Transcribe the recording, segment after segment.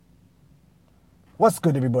What's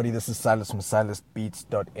good, everybody? This is Silas from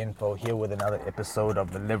SilasBeats.info here with another episode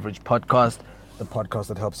of the Leverage Podcast, the podcast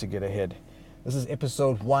that helps you get ahead. This is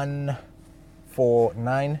episode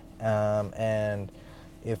 149, and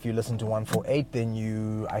if you listen to 148,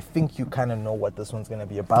 then I think you kind of know what this one's going to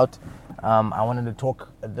be about. I wanted to talk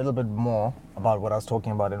a little bit more about what I was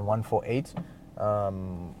talking about in 148.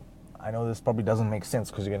 I know this probably doesn't make sense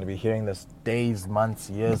because you're going to be hearing this days, months,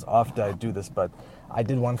 years after I do this, but I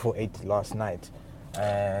did 148 last night.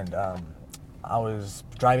 And I was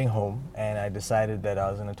driving home and I decided that I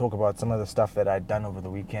was going to talk about some of the stuff that I'd done over the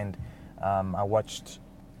weekend. I watched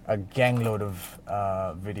a gangload of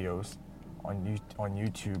videos on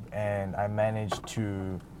YouTube, and I managed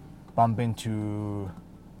to bump into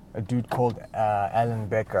a dude called Alan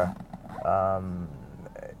Becker.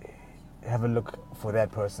 Have a look for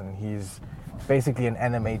that person. He's basically an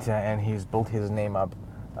animator and he's built his name up,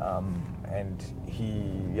 and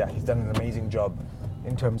he's done an amazing job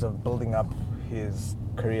in terms of building up his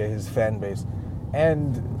career, his fan base.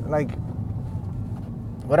 And like,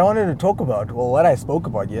 what I wanted to talk about, or what I spoke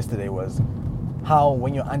about yesterday, was how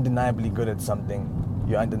when you're undeniably good at something,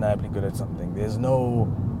 you're undeniably good at something. There's no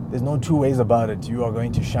two ways about it. You are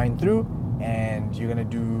going to shine through and you're going to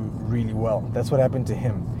do really well. That's what happened to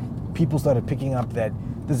him. People started picking up that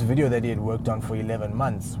this video that he had worked on for 11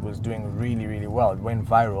 months was doing really, really well. It went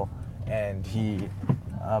viral, and he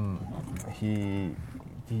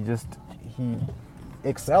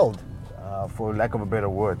excelled, for lack of a better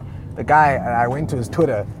word. The guy, I went to his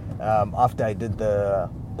Twitter after I did the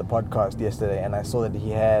podcast yesterday, and I saw that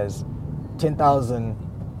he has 10,000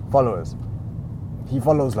 followers. He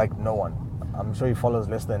follows like no one. I'm sure he follows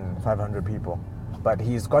less than 500 people, but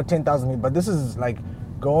he's got 10,000 people. But this is like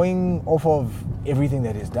going off of everything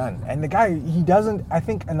that he's done. And the guy, he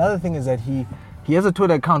think another thing is that he has a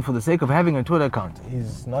Twitter account for the sake of having a Twitter account. He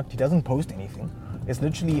doesn't post anything. It's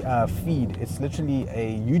literally a feed. It's literally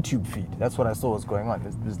a YouTube feed. That's what I saw was going on.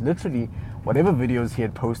 It was literally whatever videos he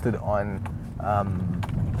had posted on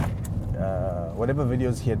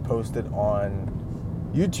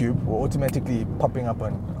YouTube were automatically popping up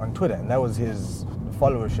on Twitter, and that was his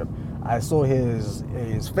followership. I saw his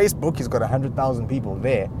Facebook. He's got 100,000 people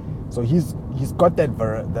there, so he's got that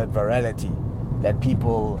virality that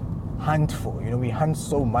people hunt for. We hunt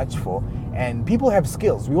so much for, and people have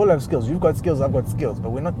skills. We all have skills. You've got skills. I've got skills, but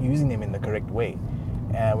we're not using them in the correct way.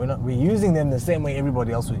 We're using them the same way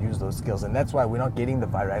everybody else would use those skills, and that's why we're not getting the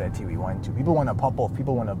virality we want to. People want to pop off.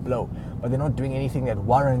 People want to blow, but they're not doing anything that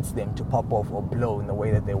warrants them to pop off or blow in the way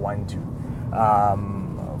that they want to.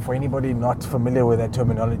 For anybody not familiar with that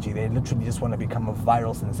terminology, they literally just want to become a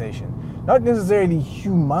viral sensation. Not necessarily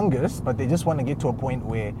humongous, but they just want to get to a point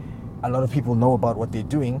where a lot of people know about what they're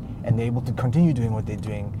doing and they're able to continue doing what they're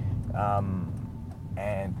doing,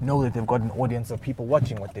 and know that they've got an audience of people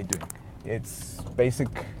watching what they're doing. It's basic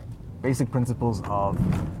principles of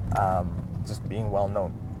just being well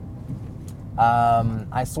known.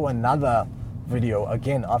 I saw another video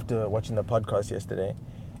again after watching the podcast yesterday.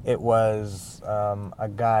 It was a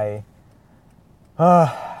guy,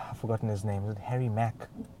 I've forgotten his name. Was it Harry Mack?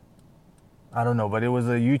 I don't know, but it was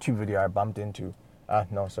a YouTube video I bumped into.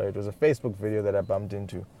 It was a Facebook video that I bumped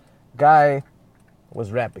into. Guy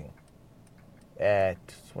was rapping at,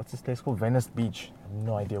 what's this place called? Venice Beach. I have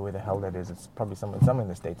no idea where the hell that is. It's probably somewhere in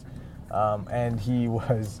the States. And he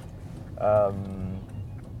was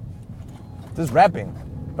just rapping.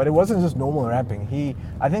 But it wasn't just normal rapping.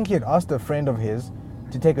 I think he had asked a friend of his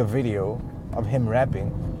to take a video of him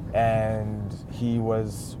rapping, and he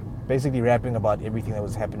was basically rapping about everything that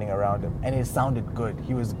was happening around him, and it sounded good.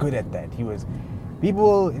 He was good at that.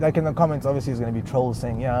 People, like in the comments, obviously, is going to be trolls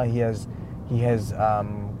saying, yeah, he has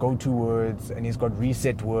go-to words and he's got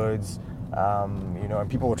reset words, and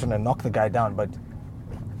people were trying to knock the guy down, but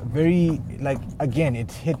again,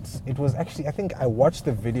 it hits. It was actually, I think I watched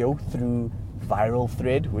the video through Viral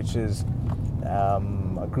Thread, which is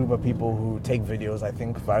a group of people who take videos, I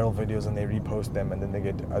think viral videos, and they repost them, and then they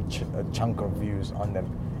get a chunk of views on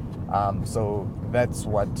them. So that's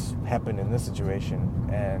what happened in this situation.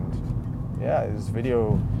 And yeah, this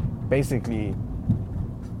video basically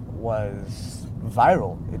was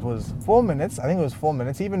viral. It was 4 minutes. I think it was 4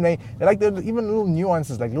 minutes. He even made even little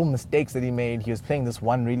nuances, like little mistakes that he made. He was playing this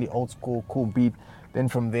one really old school cool beat. Then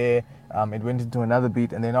from there, it went into another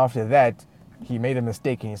beat, and then after that, he made a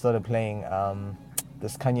mistake and he started playing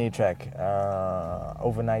this Kanye track,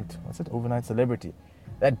 Overnight Celebrity.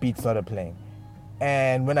 That beat started playing.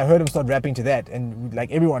 And when I heard him start rapping to that, and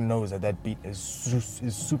like everyone knows that beat is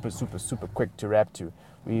super, super, super quick to rap to.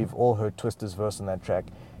 We've all heard Twista's verse on that track.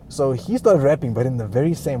 So he started rapping, but in the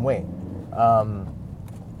very same way.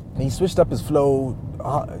 He switched up his flow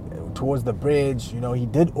towards the bridge. He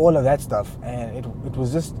did all of that stuff, and it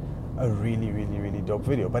was just a really, really, really dope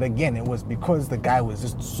video. But again, it was because the guy was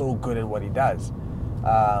just so good at what he does.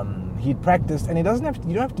 He'd practiced, and you don't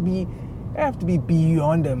have to be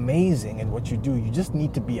beyond amazing at what you do. You just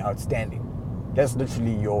need to be outstanding. That's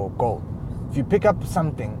literally your goal. If you pick up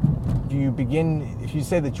something, if you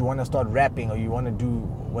say that you want to start rapping or you want to do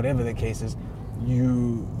whatever the case is,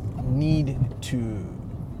 you need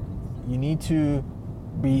to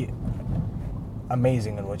be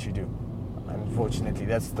amazing at what you do. Unfortunately,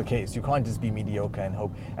 that's the case. You can't just be mediocre and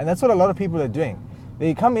hope. And that's what a lot of people are doing.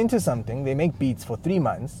 They come into something, they make beats for 3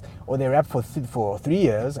 months, or they rap for 3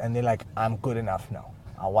 years, and they're like, I'm good enough now.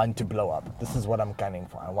 I want to blow up. This is what I'm gunning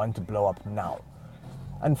for. I want to blow up now.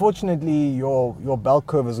 Unfortunately, your bell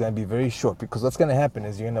curve is going to be very short, because what's going to happen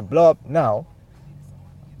is you're going to blow up now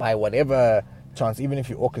by whatever chance, even if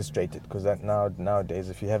you orchestrate it, because nowadays,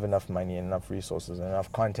 if you have enough money and enough resources and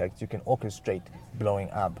enough contacts, you can orchestrate blowing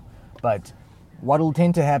up. But what will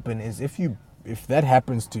tend to happen is if that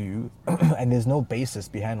happens to you and there's no basis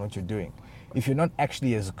behind what you're doing, if you're not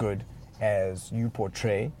actually as good as you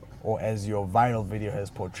portray or as your viral video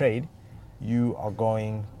has portrayed, you are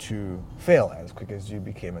going to fail as quick as you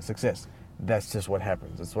became a success. That's just what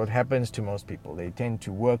happens. It's what happens to most people. They tend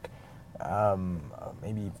to work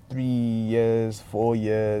maybe 3 years, 4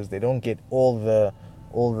 years. They don't get all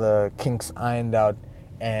the kinks ironed out,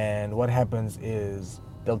 and what happens is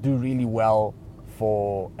they'll do really well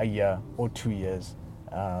for a year or 2 years.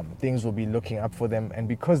 Things will be looking up for them, and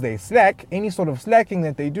because they slack, any sort of slacking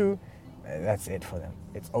that they do, that's it for them.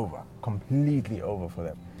 It's over, completely over for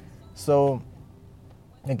them. So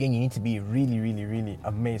again, you need to be really, really, really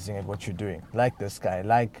amazing at what you're doing. Like this guy,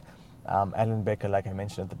 like Alan Becker, like I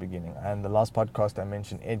mentioned at the beginning. And the last podcast I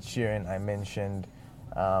mentioned Ed Sheeran, I mentioned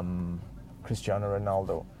Cristiano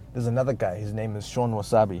Ronaldo. There's another guy, his name is Sean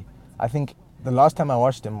Wasabi. I think the last time I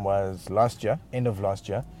watched him was last year, end of last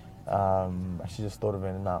year. Actually just thought of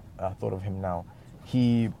him now.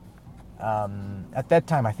 He, at that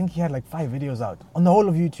time, I think he had like 5 videos out on the whole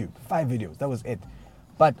of YouTube. 5 videos, that was it.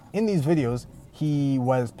 But in these videos, he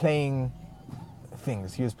was playing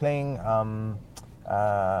things. He was playing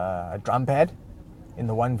a drum pad in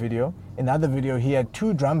the one video. In the other video, he had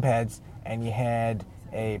 2 drum pads, and he had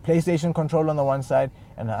a PlayStation controller on the one side,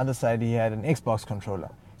 and on the other side, he had an Xbox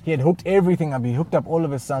controller. He had hooked everything up. He hooked up all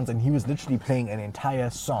of his sounds, and he was literally playing an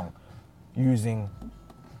entire song using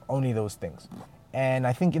only those things. And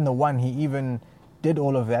I think in the one, he even did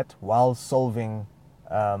all of that while solving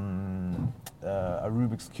a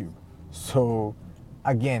Rubik's Cube. So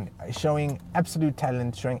again, showing absolute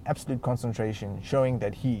talent, showing absolute concentration, showing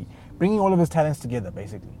that bringing all of his talents together,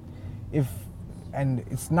 basically. And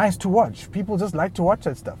it's nice to watch. People just like to watch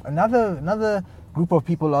that stuff. Another group of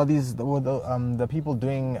people are the people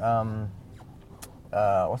doing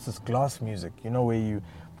what's this, glass music? Where you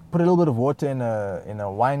put a little bit of water in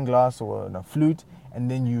a wine glass or in a flute,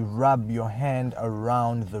 and then you rub your hand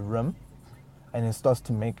around the rim, and it starts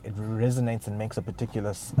to it resonates and makes a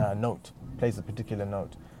particular note, plays a particular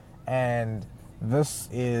note. And this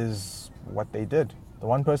is what they did. The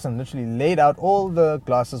one person literally laid out all the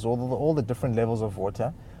glasses, all the different levels of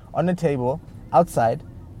water on a table outside,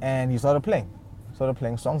 and he started playing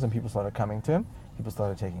songs, and people started coming to him. People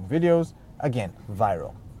started taking videos. Again,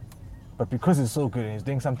 viral. But because he's so good and he's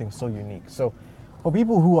doing something so unique. So for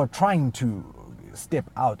people who are trying to step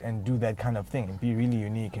out and do that kind of thing and be really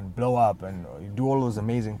unique and blow up and do all those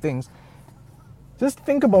amazing things, just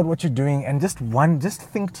think about what you're doing and just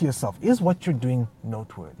think to yourself, is what you're doing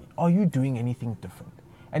noteworthy? Are you doing anything different?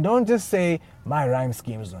 And don't just say, my rhyme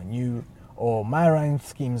schemes are new, or my rhyme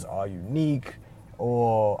schemes are unique,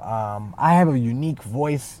 or I have a unique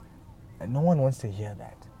voice. And no one wants to hear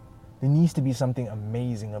that. There needs to be something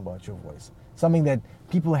amazing about your voice. Something that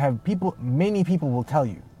many people will tell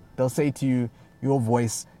you. They'll say to you, your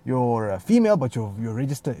voice, you're a female, but your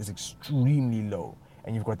register is extremely low.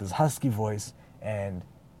 And you've got this husky voice, and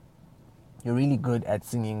you're really good at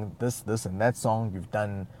singing this, and that song. You've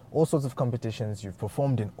done all sorts of competitions. You've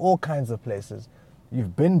performed in all kinds of places.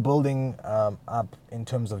 You've been building up in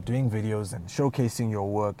terms of doing videos and showcasing your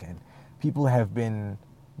work, and people have been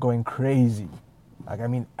going crazy.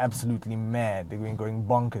 Absolutely mad. They've been going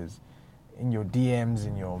bonkers in your DMs,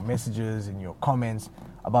 in your messages, in your comments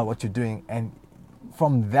about what you're doing. And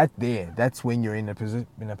from that's when you're in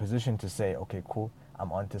a position to say, okay, cool,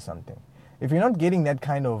 I'm onto something. If you're not getting that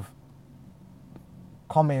kind of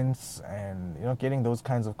comments, and you're not getting those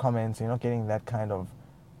kinds of comments, you're not getting that kind of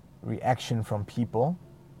reaction from people,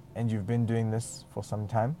 and you've been doing this for some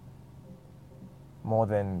time, more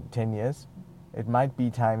than 10 years, it might be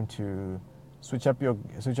time to switch up your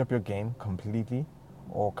game completely,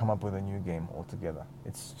 or come up with a new game altogether.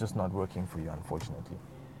 It's just not working for you, unfortunately.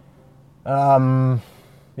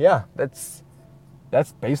 Yeah, that's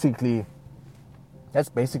basically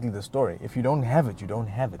the story. If you don't have it, you don't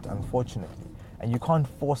have it, unfortunately, and you can't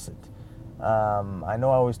force it. I know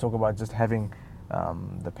I always talk about just having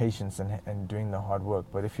the patience and doing the hard work,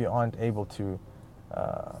 but if you aren't able to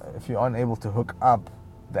hook up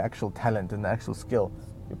the actual talent and the actual skill,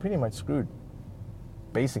 you're pretty much screwed.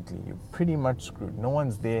 Basically, you're pretty much screwed. No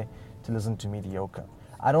one's there to listen to mediocre.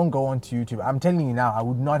 I don't go onto YouTube. I'm telling you now, I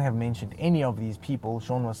would not have mentioned any of these people: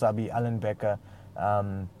 Sean Wasabi, Alan Becker,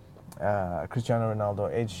 Cristiano Ronaldo,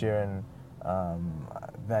 Ed Sheeran,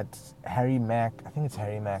 that Harry Mack, I think it's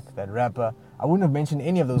Harry Mack, that rapper. I wouldn't have mentioned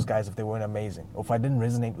any of those guys if they weren't amazing, or if I didn't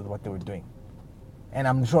resonate with what they were doing. And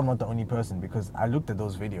I'm sure I'm not the only person, because I looked at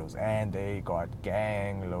those videos and they got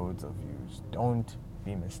gang loads of views. Don't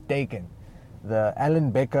be mistaken. The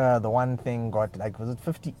Alan Becker, the one thing got was it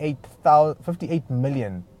 58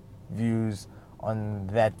 million views on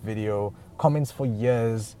that video. Comments for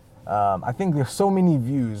years. I think there's so many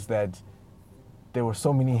views that there were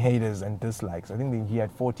so many haters and dislikes. I think he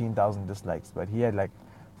had 14,000 dislikes, but he had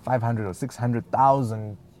 500 or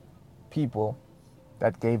 600,000 people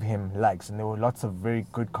that gave him likes, and there were lots of very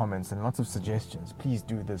good comments and lots of suggestions. Please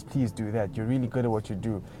do this, please do that. You're really good at what you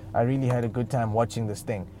do. I really had a good time watching this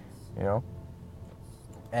thing,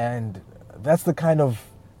 And that's the kind of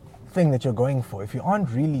thing that you're going for. If you aren't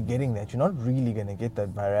really getting that, you're not really going to get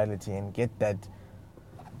that virality and get that,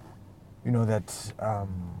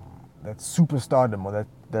 that superstardom, or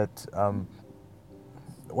that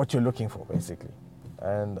what you're looking for, basically.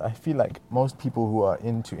 And I feel like most people who are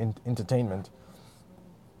into entertainment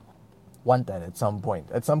want that at some point.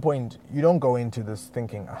 At some point, you don't go into this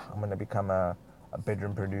thinking, I'm going to become a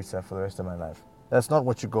bedroom producer for the rest of my life. That's not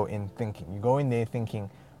what you go in thinking. You go in there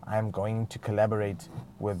thinking, I'm going to collaborate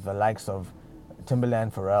with the likes of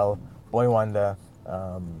Timbaland, Pharrell, Boy Wonder,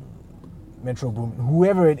 Metro Boomin,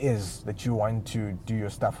 whoever it is that you want to do your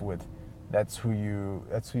stuff with. That's who you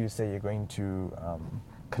say you're going to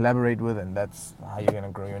collaborate with, and that's how you're going to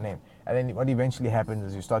grow your name. And then what eventually happens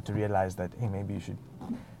is you start to realize that, hey, maybe you should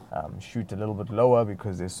shoot a little bit lower,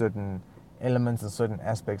 because there's certain elements and certain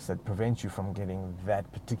aspects that prevent you from getting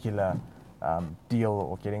that particular deal,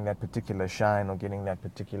 or getting that particular shine, or getting that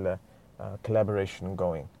particular collaboration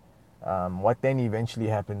going. What then eventually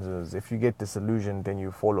happens is, if you get disillusioned, then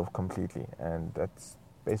you fall off completely, and that's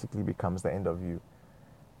basically becomes the end of you.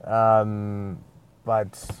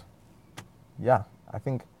 But yeah, I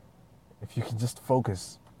think if you can just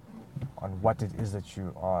focus on what it is that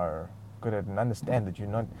you are good at, and understand that you're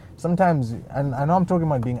not sometimes, and I know I'm talking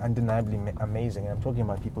about being undeniably amazing, and I'm talking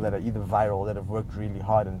about people that are either viral, that have worked really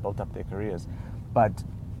hard and built up their careers, but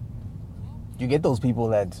you get those people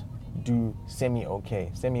that do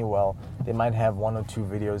semi-well. They might have one or two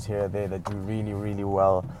videos here or there that do really, really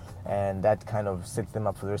well, and that kind of sets them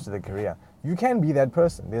up for the rest of their career. You can be that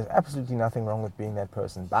person. There's absolutely nothing wrong with being that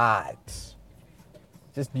person, but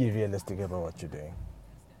just be realistic about what you're doing.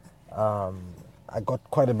 I got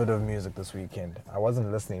quite a bit of music this weekend. I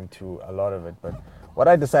wasn't listening to a lot of it, but what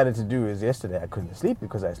I decided to do is, yesterday I couldn't sleep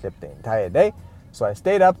because I slept the entire day. So I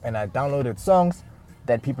stayed up and I downloaded songs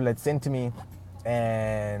that people had sent to me,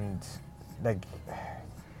 and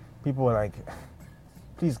people were like,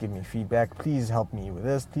 please give me feedback, please help me with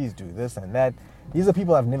this, please do this and that. These are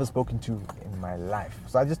people I've never spoken to in my life.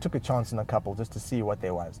 So I just took a chance on a couple just to see what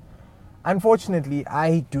there was. Unfortunately,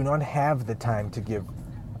 I do not have the time to give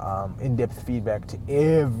in-depth feedback to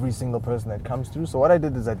every single person that comes through. So what I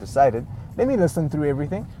did is I decided, let me listen through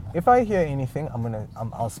everything. If I hear anything,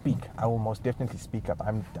 I'll speak. I will most definitely speak up.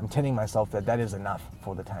 I'm telling myself that is enough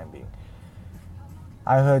for the time being.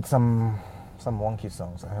 I heard some wonky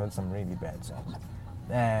songs. I heard some really bad songs.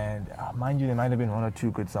 And mind you, there might have been one or two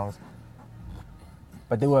good songs,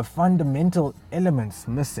 but there were fundamental elements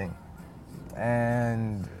missing.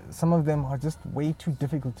 And some of them are just way too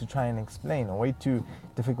difficult to try and explain, or way too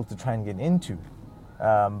difficult to try and get into.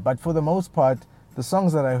 But for the most part, the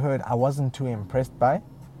songs that I heard, I wasn't too impressed by.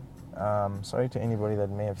 Sorry to anybody that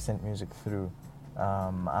may have sent music through.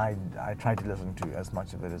 I tried to listen to as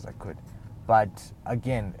much of it as I could. But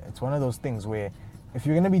again, it's one of those things where if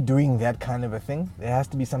you're going to be doing that kind of a thing, there has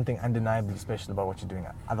to be something undeniably special about what you're doing.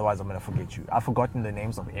 Otherwise, I'm going to forget you. I've forgotten the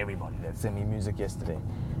names of everybody that sent me music yesterday.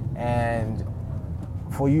 And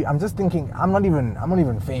for you, I'm just thinking, I'm not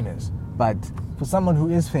even famous, but for someone who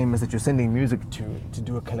is famous that you're sending music to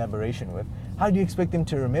do a collaboration with, how do you expect them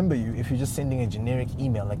to remember you if you're just sending a generic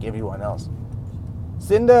email like everyone else?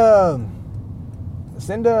 Send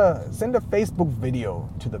send a Facebook video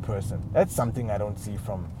to the person. That's something I don't see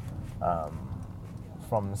from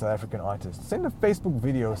South African artists. Send a Facebook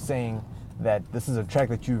video saying that this is a track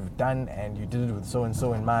that you've done and you did it with so and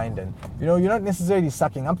so in mind, and you're not necessarily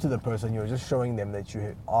sucking up to the person. You're just showing them that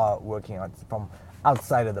you are working out from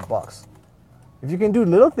outside of the box. If you can do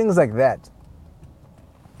little things like that,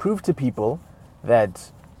 prove to people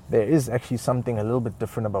that there is actually something a little bit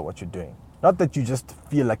different about what you're doing. Not that you just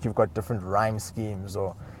feel like you've got different rhyme schemes,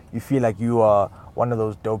 or you feel like you are one of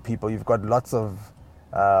those dope people. You've got lots of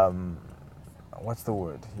what's the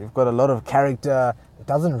word? You've got a lot of character. It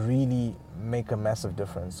doesn't really make a massive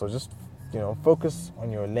difference. So just, focus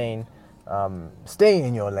on your lane, stay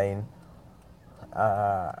in your lane,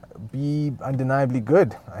 be undeniably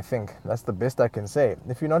good. I think that's the best I can say.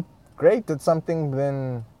 If you're not great at something,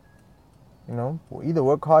 then, either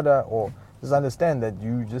work harder or just understand that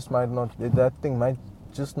you just that thing might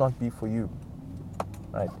just not be for you,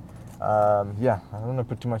 right? I don't want to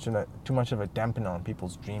put too much of a dampener on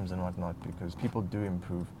people's dreams and whatnot, because people do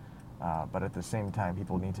improve, but at the same time,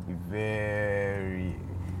 people need to be very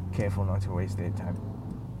careful not to waste their time.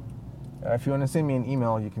 If you want to send me an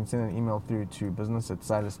email, you can send an email through to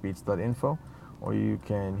business@silasbeats.info, or you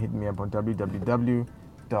can hit me up on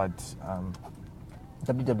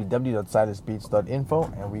www.silasbeats.info,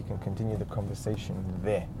 and we can continue the conversation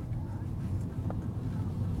there.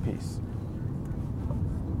 Peace.